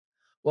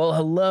Well,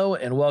 hello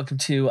and welcome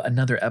to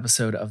another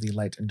episode of the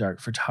Light and Dark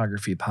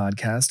Photography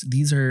Podcast.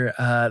 This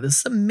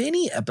is a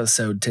mini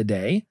episode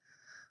today,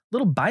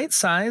 little bite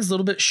size, a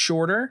little bit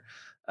shorter.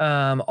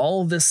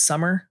 All this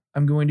summer,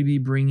 I'm going to be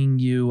bringing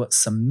you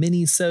some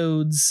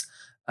mini-sodes,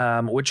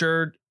 which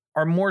are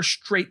more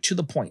straight to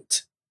the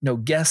point. No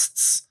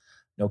guests,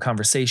 no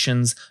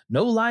conversations,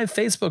 no live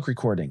Facebook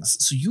recordings.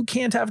 So you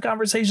can't have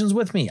conversations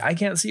with me. I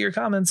can't see your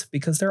comments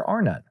because there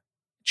are none.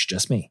 It's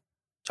just me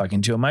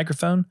talking to a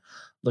microphone,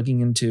 looking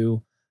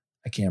into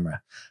a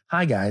camera.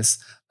 Hi,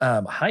 guys.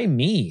 Hi,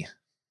 me.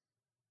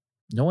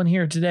 No one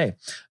here today.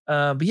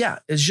 But yeah,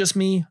 it's just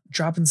me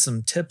dropping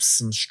some tips,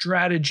 some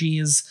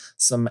strategies,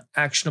 some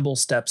actionable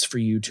steps for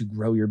you to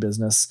grow your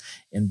business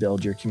and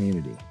build your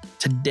community.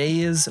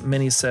 Today's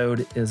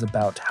mini-sode is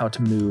about how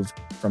to move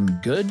from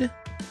good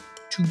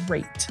to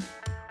great.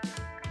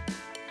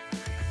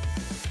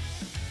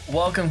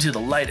 Welcome to the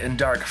Light and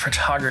Dark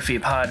Photography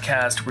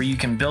Podcast, where you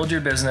can build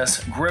your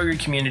business, grow your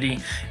community,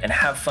 and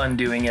have fun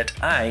doing it.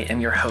 I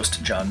am your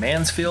host, John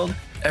Mansfield.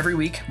 Every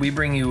week, we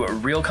bring you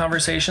real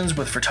conversations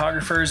with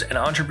photographers and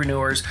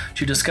entrepreneurs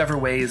to discover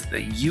ways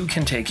that you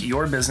can take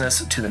your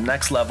business to the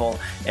next level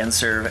and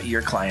serve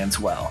your clients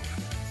well.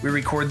 We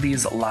record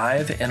these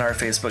live in our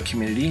Facebook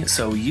community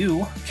so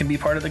you can be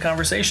part of the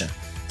conversation.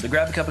 So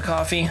grab a cup of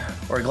coffee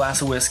or a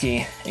glass of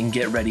whiskey and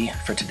get ready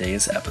for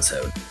today's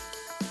episode.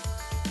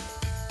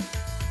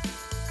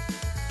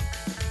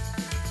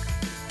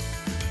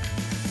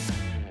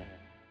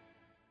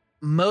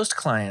 Most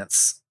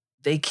clients,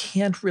 they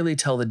can't really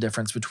tell the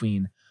difference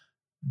between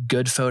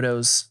good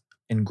photos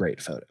and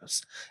great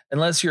photos.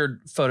 Unless you're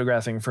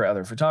photographing for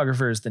other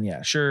photographers, then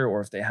yeah, sure.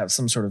 Or if they have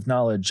some sort of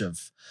knowledge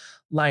of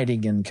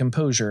lighting and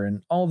composure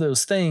and all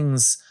those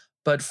things.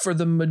 But for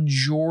the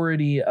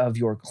majority of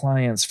your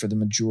clients, for the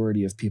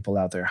majority of people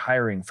out there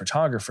hiring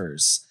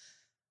photographers,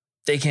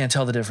 they can't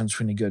tell the difference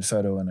between a good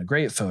photo and a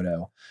great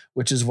photo,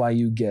 which is why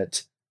you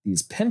get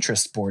these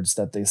Pinterest boards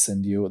that they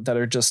send you that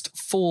are just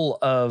full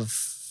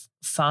of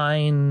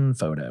fine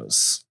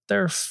photos.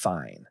 They're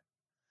fine.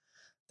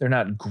 They're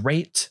not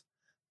great.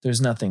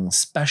 There's nothing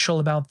special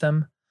about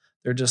them.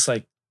 They're just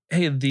like,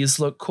 hey, these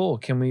look cool.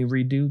 Can we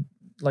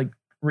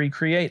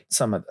recreate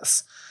some of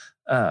this?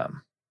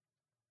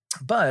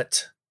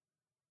 But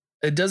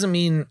it doesn't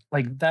mean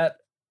like that.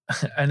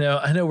 I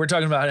know we're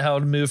talking about how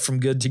to move from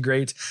good to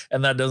great,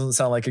 and that doesn't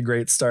sound like a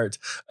great start.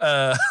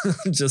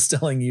 Just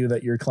telling you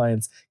that your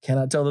clients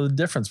cannot tell the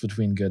difference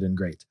between good and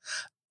great.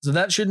 So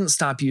that shouldn't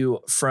stop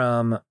you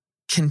from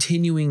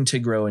continuing to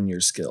grow in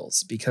your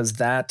skills, because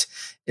that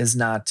is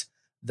not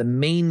the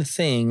main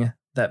thing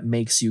that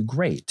makes you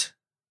great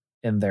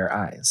in their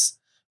eyes.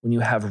 When you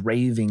have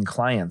raving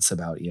clients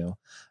about you,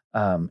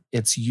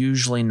 it's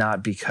usually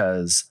not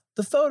because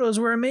the photos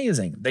were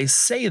amazing. They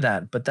say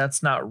that, but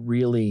that's not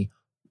really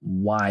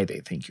why they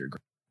think you're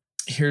great.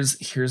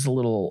 Here's a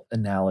little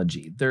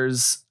analogy.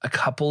 There's a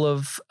couple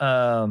of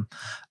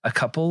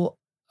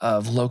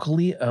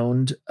locally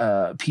owned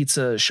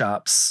pizza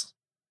shops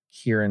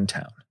here in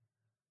town.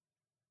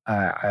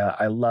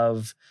 I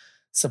love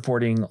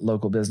supporting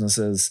local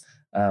businesses,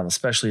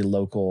 especially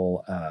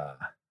local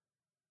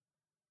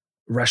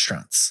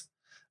restaurants.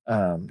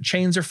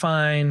 Chains are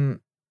fine,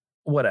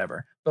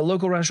 whatever, but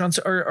local restaurants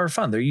are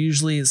fun. They're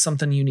usually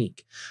something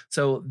unique.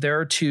 So there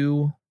are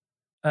two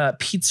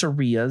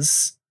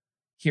pizzerias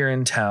here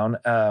in town,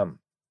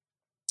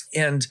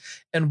 and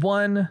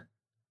one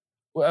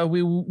my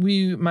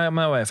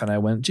wife and I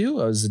went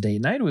to. It was a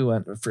date night. We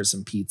went for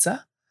some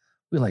pizza.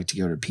 We like to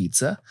go to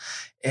pizza,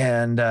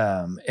 and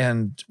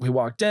we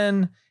walked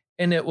in,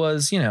 and it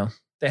was,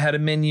 they had a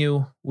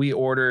menu. We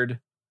ordered,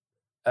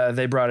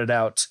 they brought it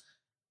out.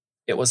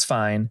 It was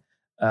fine.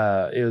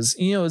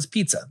 It was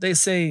pizza. They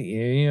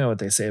say, what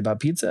they say about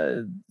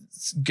pizza.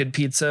 Good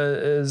pizza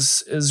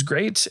is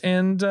great,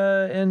 and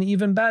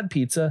even bad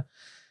pizza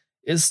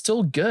is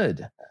still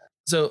good.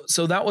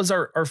 So that was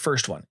our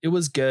first one. It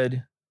was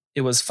good.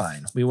 It was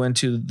fine. We went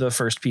to the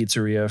first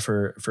pizzeria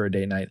for a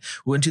date night.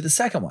 We went to the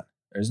second one.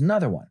 There's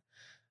another one.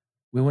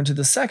 We went to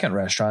the second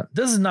restaurant.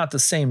 This is not the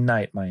same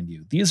night, mind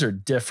you. These are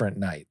different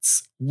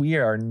nights. We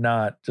are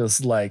not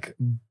just like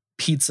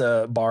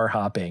pizza bar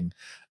hopping.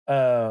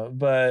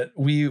 But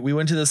we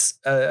went to this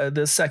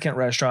second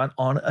restaurant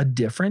on a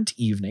different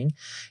evening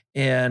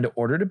and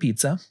ordered a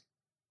pizza.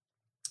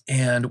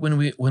 And when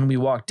we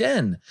walked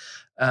in,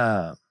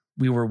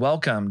 we were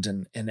welcomed,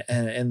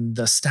 and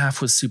the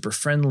staff was super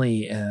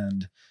friendly,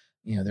 and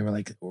they were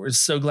like, we're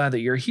so glad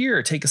that you're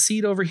here. Take a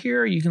seat over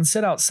here. You can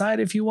sit outside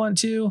if you want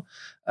to.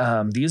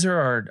 These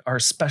are our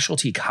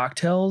specialty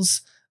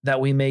cocktails that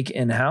we make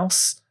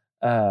in-house,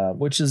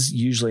 which is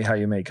usually how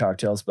you make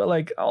cocktails. But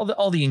like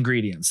all the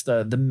ingredients,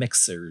 the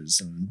mixers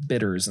and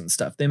bitters and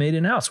stuff, they made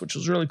in-house, which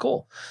was really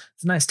cool.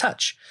 It's a nice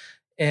touch.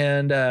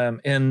 And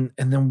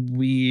then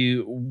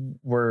we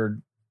were,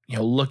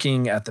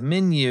 looking at the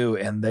menu,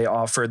 and they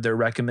offered their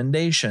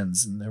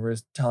recommendations, and they were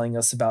telling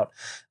us about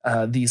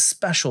these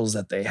specials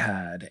that they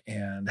had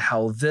and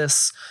how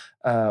this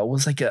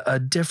was like a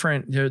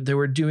different, they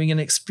were doing an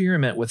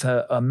experiment with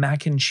a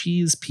mac and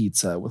cheese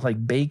pizza with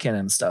like bacon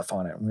and stuff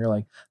on it. And we were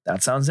like,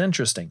 that sounds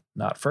interesting.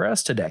 Not for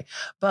us today.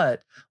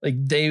 But like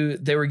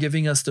they were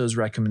giving us those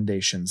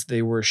recommendations.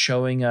 They were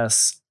showing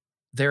us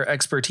their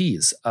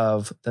expertise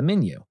of the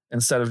menu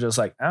instead of just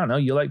like, I don't know,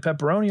 you like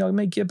pepperoni, I'll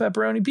make you a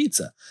pepperoni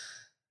pizza.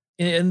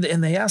 And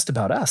they asked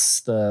about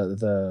us,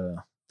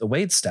 the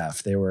wait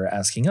staff. They were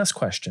asking us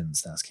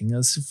questions, asking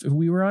us if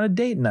we were on a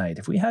date night,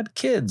 if we had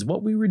kids,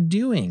 what we were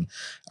doing.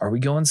 Are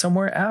we going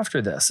somewhere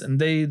after this? And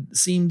they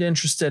seemed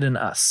interested in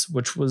us,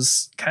 which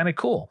was kind of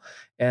cool.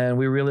 And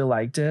we really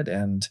liked it.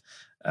 And,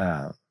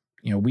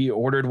 we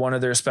ordered one of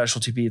their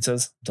specialty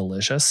pizzas,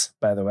 delicious,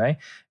 by the way.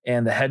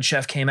 And the head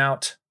chef came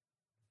out,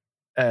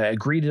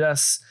 greeted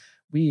us.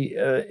 We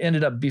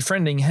ended up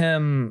befriending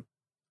him.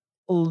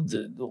 A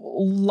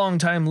long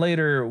time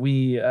later,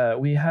 we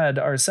had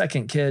our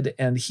second kid,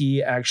 and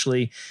he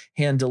actually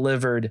hand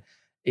delivered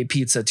a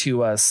pizza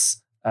to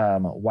us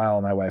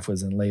while my wife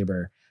was in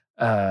labor,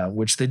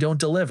 which they don't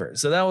deliver.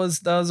 So that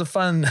was a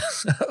fun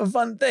a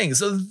fun thing.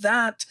 So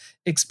that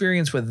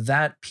experience with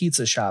that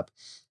pizza shop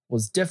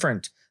was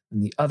different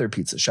than the other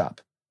pizza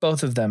shop.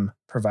 Both of them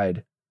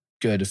provide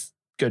good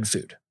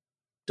food,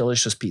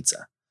 delicious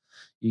pizza.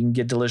 You can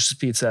get delicious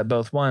pizza at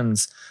both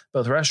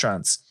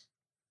restaurants.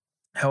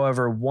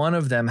 However, one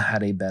of them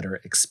had a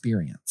better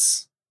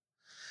experience.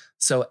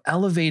 So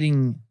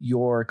elevating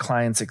your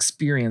client's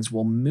experience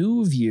will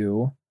move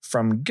you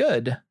from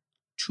good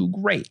to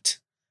great.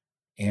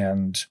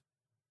 And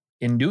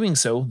in doing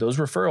so, those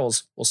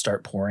referrals will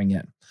start pouring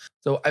in.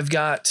 So I've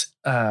got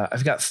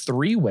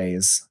 3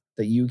 ways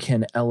that you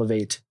can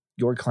elevate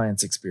your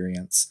client's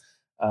experience.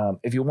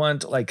 If you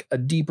want like a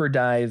deeper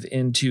dive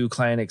into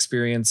client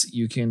experience,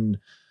 you can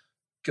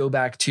go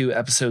back to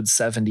episode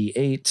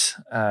 78,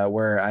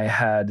 where I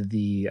had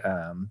the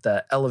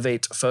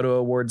Elevate Photo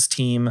Awards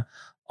team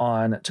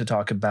on to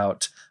talk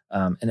about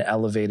an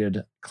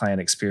elevated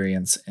client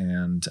experience,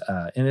 and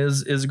it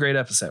is a great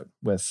episode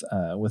with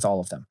all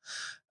of them.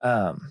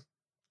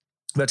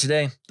 But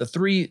today, the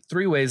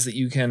three ways that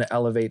you can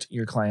elevate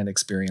your client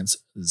experience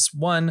is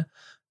 1,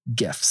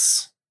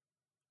 gifts.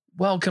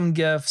 Welcome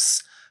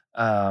gifts.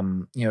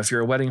 If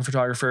you're a wedding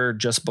photographer,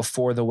 just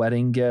before the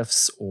wedding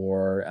gifts,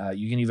 or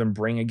you can even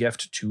bring a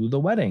gift to the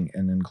wedding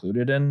and include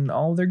it in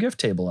all of their gift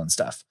table and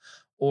stuff.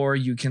 Or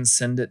you can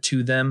send it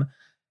to them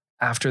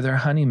after their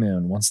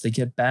honeymoon, once they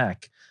get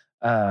back.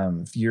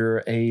 If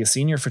you're a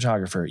senior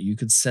photographer, you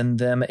could send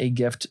them a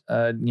gift,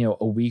 a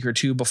week or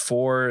 2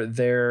 before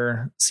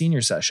their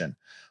senior session.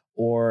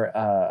 Or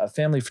a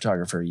family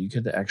photographer, you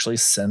could actually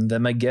send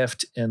them a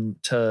gift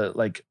to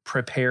like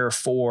prepare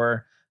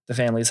for the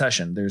family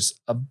session. There's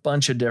a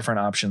bunch of different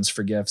options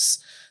for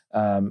gifts,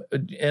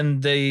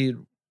 and they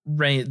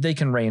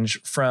can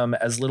range from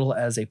as little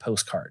as a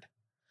postcard.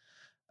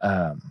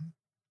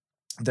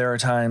 There are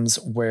times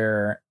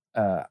where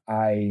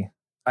I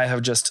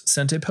have just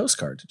sent a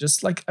postcard,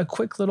 just like a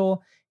quick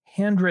little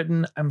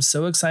handwritten, "I'm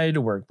so excited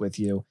to work with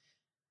you"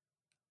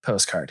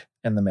 postcard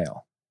in the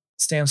mail.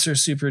 Stamps are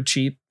super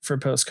cheap for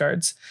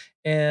postcards,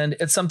 and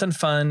it's something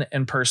fun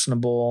and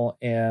personable,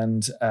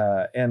 and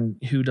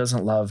who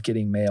doesn't love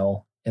getting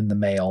mail in the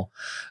mail?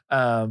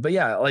 But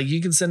yeah, like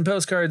you can send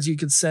postcards, you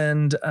could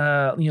send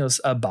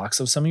a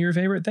box of some of your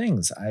favorite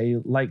things. I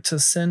like to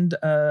send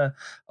a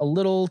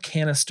little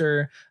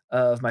canister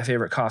of my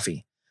favorite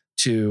coffee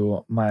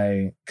to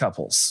my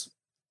couples,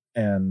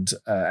 and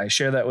I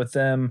share that with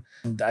them.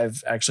 And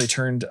I've actually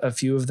turned a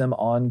few of them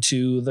on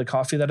to the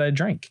coffee that I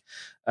drank.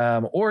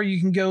 Or you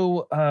can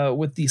go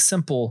with the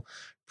simple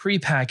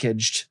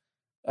prepackaged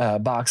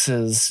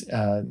boxes.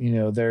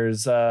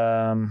 There's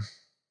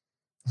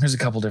a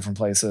couple different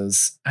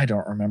places. I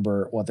don't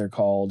remember what they're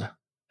called,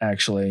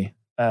 actually.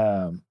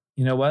 You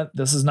know what?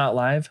 This is not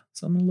live,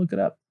 so I'm going to look it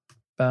up.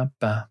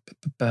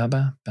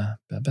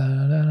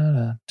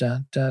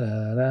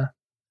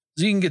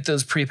 So you can get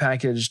those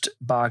prepackaged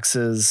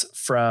boxes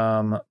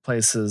from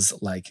places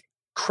like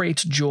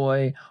Crate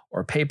Joy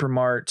or Paper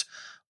Mart,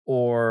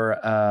 or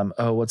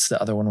what's the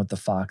other one with the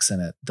fox in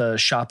it? The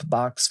Shop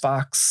Box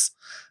Fox,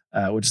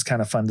 which is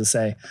kind of fun to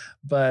say.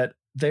 But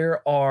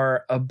there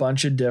are a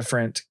bunch of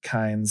different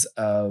kinds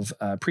of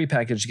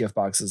prepackaged gift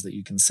boxes that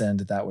you can send.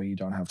 That way you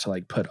don't have to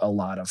like put a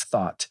lot of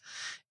thought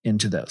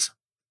into those.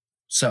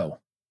 So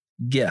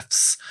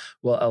gifts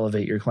will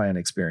elevate your client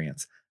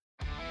experience.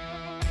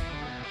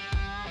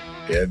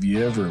 Have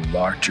you ever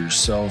locked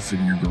yourself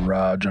in your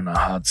garage on a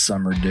hot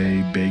summer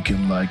day,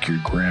 baking like your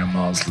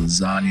grandma's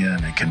lasagna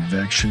in a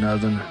convection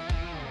oven?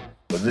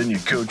 But then you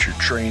coach your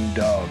trained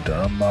dog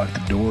to unlock the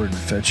door and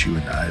fetch you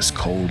an ice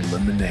cold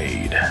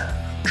lemonade.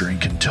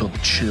 Drink until the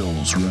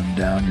chills run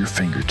down your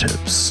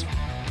fingertips.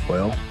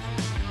 Well,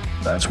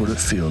 that's what it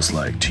feels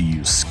like to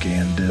use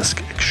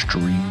ScanDisk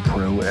Extreme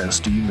Pro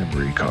SD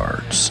memory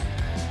cards.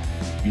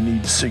 You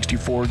need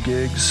 64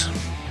 gigs?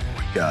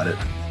 We got it.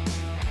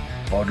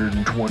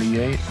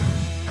 128?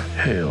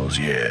 Hells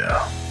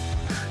yeah.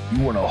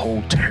 You want a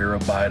whole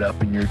terabyte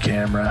up in your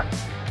camera?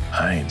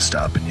 I ain't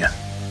stopping you.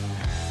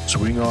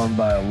 Swing on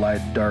by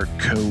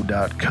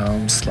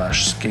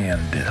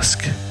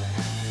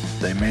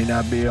lightdarkco.com/ScanDisc. They may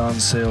not be on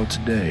sale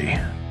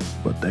today,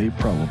 but they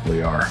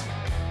probably are.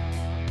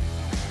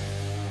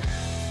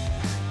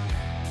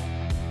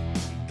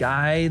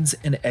 Guides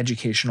and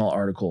educational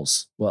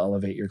articles will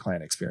elevate your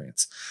client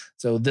experience.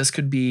 So this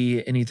could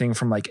be anything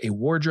from like a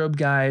wardrobe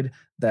guide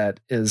that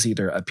is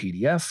either a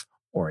PDF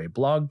or a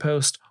blog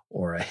post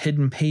or a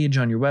hidden page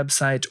on your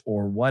website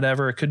or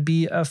whatever. It could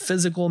be a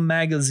physical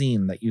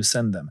magazine that you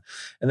send them.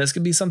 And this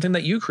could be something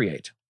that you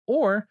create,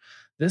 or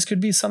this could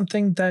be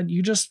something that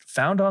you just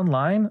found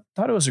online,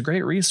 thought it was a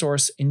great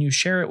resource, and you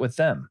share it with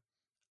them.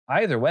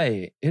 Either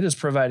way, it is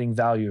providing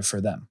value for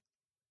them.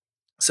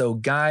 So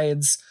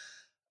guides,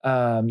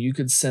 you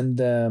could send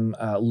them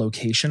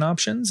location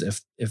options.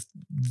 If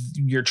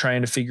you're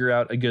trying to figure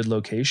out a good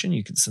location,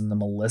 you could send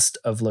them a list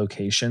of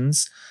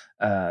locations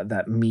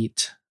that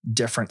meet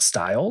different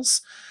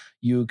styles.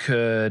 You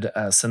could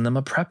send them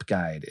a prep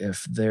guide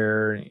if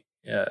there's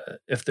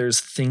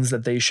things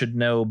that they should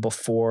know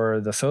before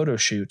the photo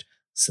shoot.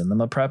 Send them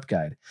a prep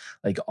guide.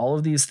 Like, all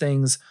of these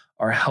things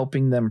are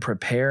helping them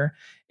prepare,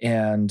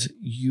 and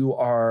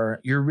you're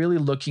really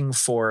looking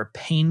for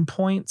pain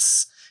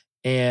points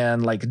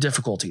and like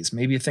difficulties,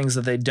 maybe things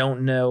that they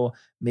don't know,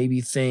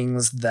 maybe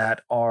things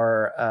that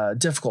are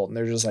difficult. And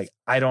they're just like,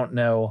 I don't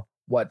know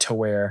what to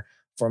wear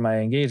for my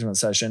engagement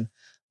session.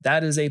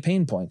 That is a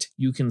pain point.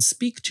 You can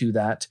speak to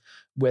that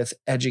with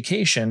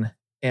education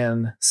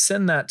and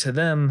send that to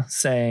them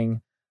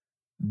saying,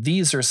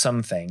 these are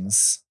some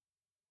things,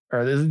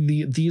 or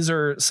these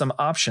are some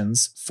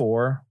options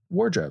for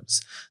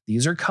wardrobes.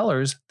 These are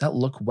colors that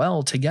look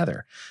well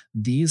together.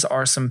 These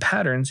are some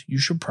patterns you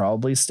should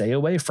probably stay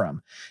away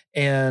from.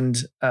 And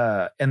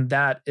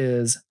that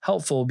is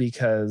helpful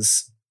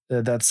because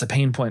that's a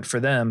pain point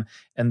for them.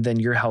 And then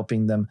you're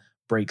helping them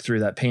break through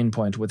that pain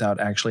point without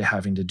actually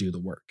having to do the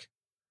work.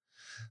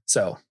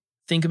 So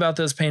think about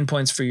those pain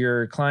points for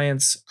your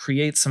clients,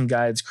 create some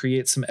guides,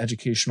 create some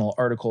educational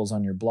articles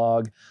on your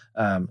blog.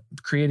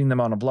 Creating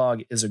them on a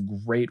blog is a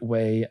great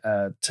way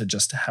to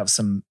just have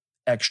some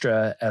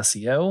extra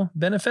SEO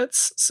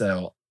benefits.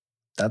 So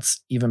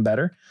that's even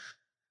better.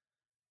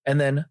 And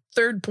then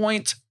third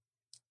point,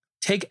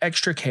 take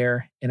extra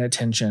care and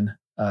attention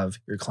of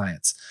your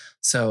clients.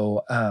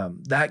 So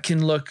that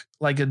can look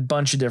like a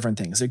bunch of different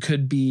things. It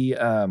could be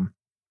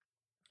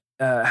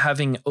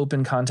having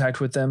open contact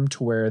with them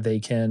to where they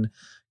can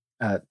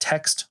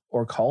text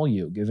or call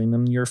you, giving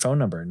them your phone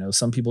number. I know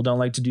some people don't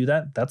like to do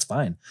that. That's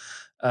fine.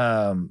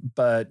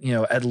 But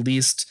at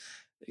least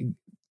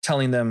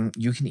telling them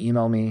you can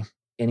email me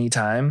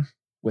anytime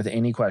with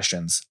any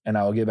questions and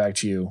I will get back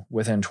to you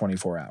within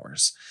 24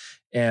 hours.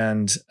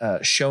 And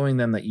showing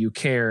them that you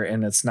care,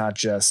 and it's not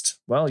just,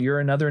 well, you're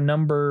another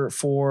number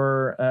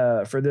for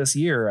this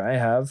year. I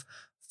have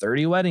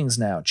 30 weddings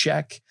now.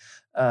 Check.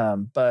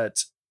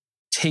 But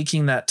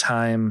taking that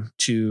time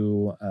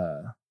to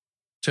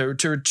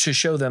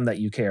show them that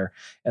you care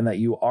and that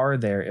you are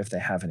there if they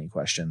have any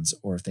questions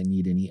or if they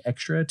need any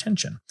extra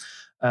attention.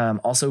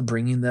 Also,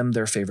 bringing them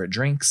their favorite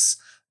drinks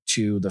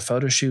to the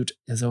photo shoot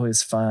is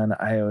always fun.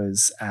 I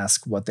always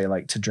ask what they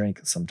like to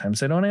drink.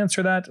 Sometimes I don't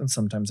answer that, and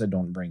sometimes I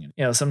don't bring it.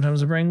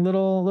 Sometimes I bring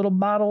little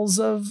bottles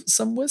of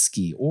some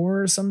whiskey,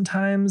 or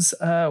sometimes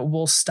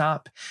we'll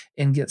stop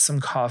and get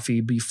some coffee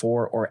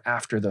before or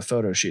after the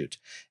photo shoot.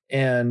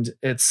 And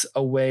it's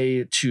a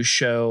way to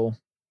show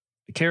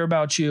I care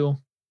about you.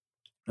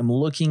 I'm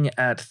looking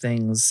at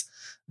things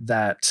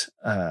that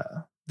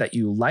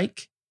you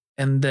like,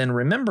 and then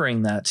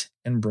remembering that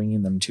and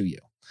bringing them to you.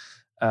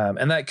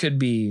 And that could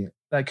be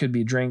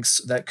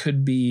drinks. That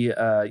could be,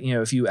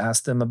 if you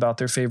ask them about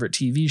their favorite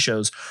TV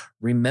shows,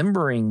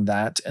 remembering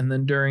that. And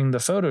then during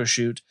the photo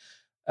shoot,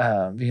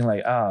 being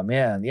like, oh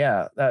man,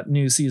 yeah, that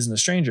new season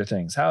of Stranger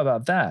Things. How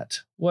about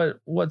that?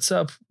 What's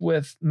up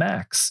with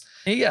Max?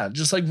 And yeah,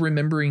 just like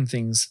remembering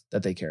things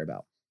that they care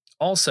about.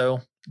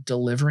 Also,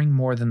 delivering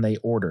more than they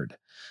ordered.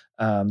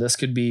 This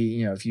could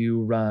be, if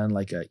you run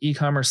like an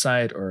e-commerce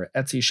site or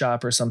Etsy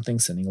shop or something,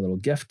 sending a little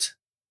gift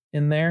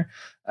in there,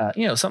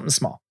 something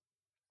small,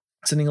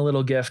 sending a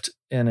little gift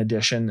in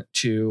addition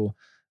to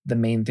the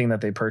main thing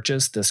that they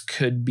purchased. This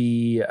could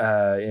be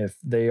if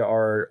they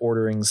are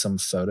ordering some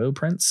photo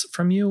prints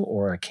from you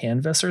or a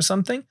canvas or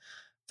something,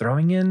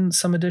 throwing in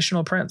some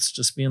additional prints,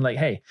 just being like,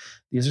 hey,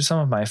 these are some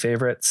of my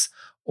favorites,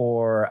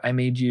 or I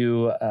made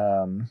you,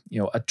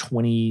 a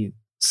 20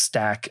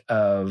 stack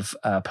of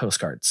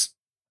postcards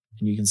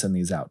and you can send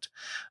these out,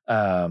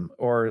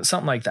 or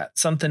something like that,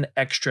 something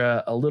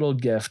extra, a little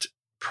gift.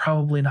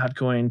 Probably not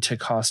going to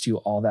cost you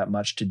all that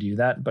much to do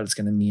that, but it's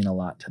going to mean a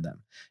lot to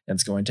them. And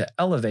it's going to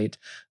elevate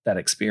that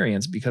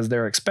experience because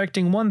they're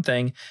expecting one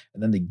thing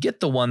and then they get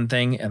the one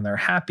thing and they're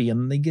happy, and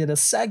then they get a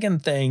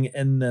second thing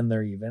and then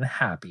they're even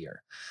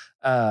happier.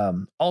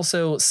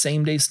 Also,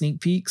 same day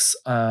sneak peeks.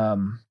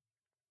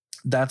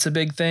 That's a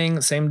big thing.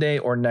 Same day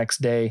or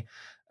next day.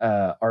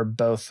 are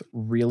both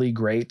really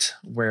great,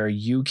 where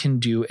you can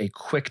do a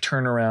quick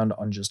turnaround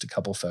on just a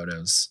couple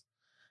photos,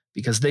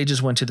 because they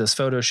just went to this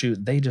photo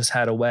shoot. They just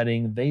had a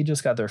wedding. They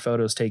just got their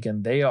photos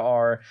taken. They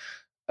are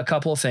a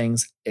couple of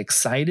things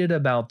excited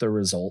about the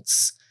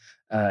results,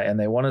 and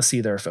they want to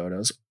see their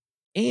photos.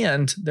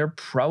 And they're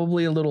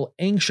probably a little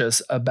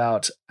anxious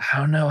about, I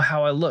don't know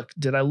how I look.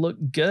 Did I look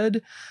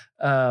good?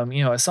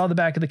 I saw the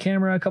back of the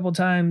camera a couple of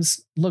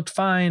times, looked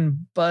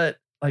fine, but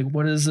like,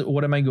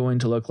 what am I going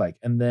to look like?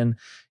 And then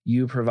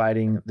you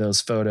providing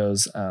those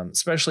photos,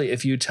 especially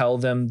if you tell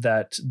them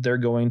that they're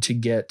going to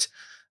get,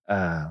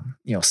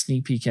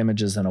 sneak peek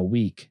images in a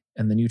week,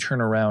 and then you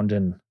turn around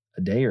in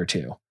a day or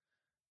two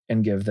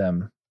and give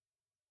them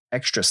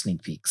extra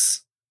sneak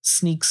peeks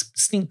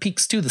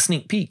to the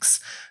sneak peeks.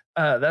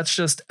 That's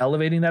just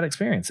elevating that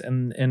experience,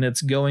 and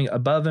it's going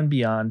above and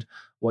beyond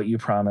what you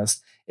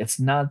promised. It's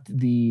not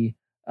the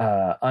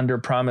under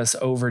promise,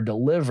 over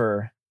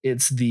deliver.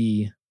 It's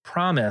the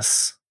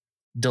promise,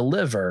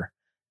 deliver,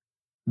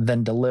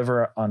 then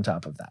deliver on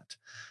top of that.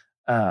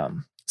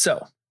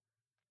 So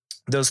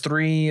those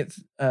three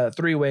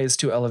ways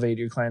to elevate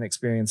your client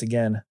experience.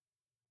 Again,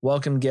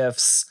 welcome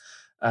gifts,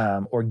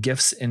 or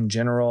gifts in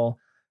general,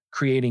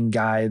 creating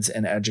guides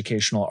and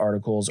educational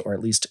articles, or at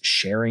least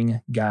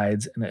sharing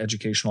guides and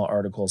educational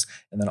articles,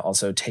 and then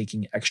also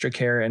taking extra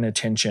care and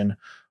attention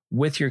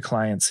with your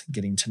clients,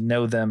 getting to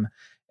know them,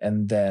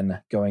 and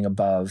then going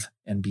above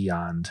and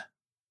beyond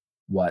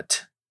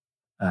what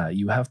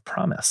you have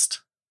promised.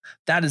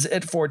 That is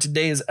it for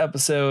today's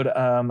episode.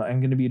 I'm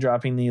going to be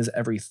dropping these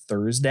every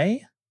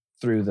Thursday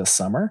through the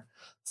summer.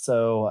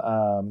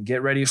 So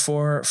get ready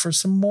for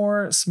some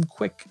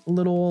quick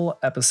little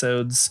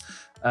episodes.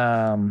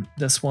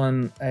 This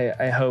one,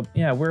 I hope,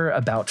 we're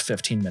about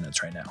 15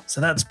 minutes right now. So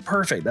that's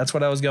perfect. That's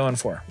what I was going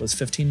for, was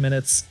 15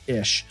 minutes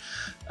ish.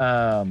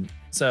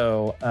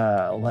 So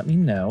let me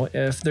know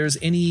if there's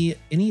any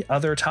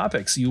other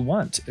topics you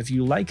want. If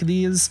you like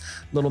these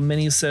little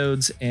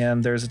mini-sodes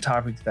and there's a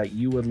topic that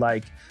you would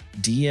like,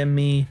 DM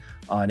me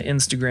on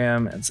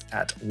Instagram. It's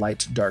at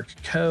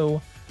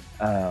lightdarkco,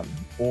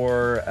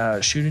 or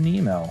shoot an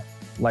email,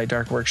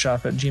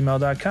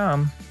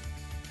 lightdarkworkshop@gmail.com.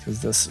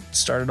 because this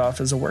started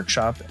off as a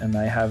workshop and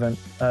I haven't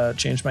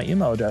changed my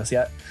email address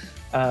yet.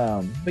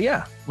 But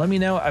yeah, let me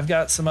know. I've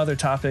got some other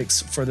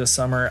topics for this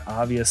summer,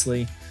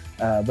 obviously.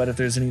 But if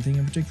there's anything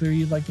in particular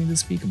you'd like me to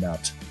speak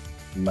about,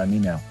 let me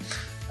know.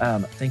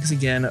 Thanks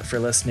again for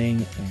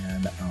listening,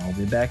 and I'll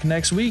be back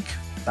next week.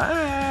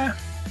 Bye.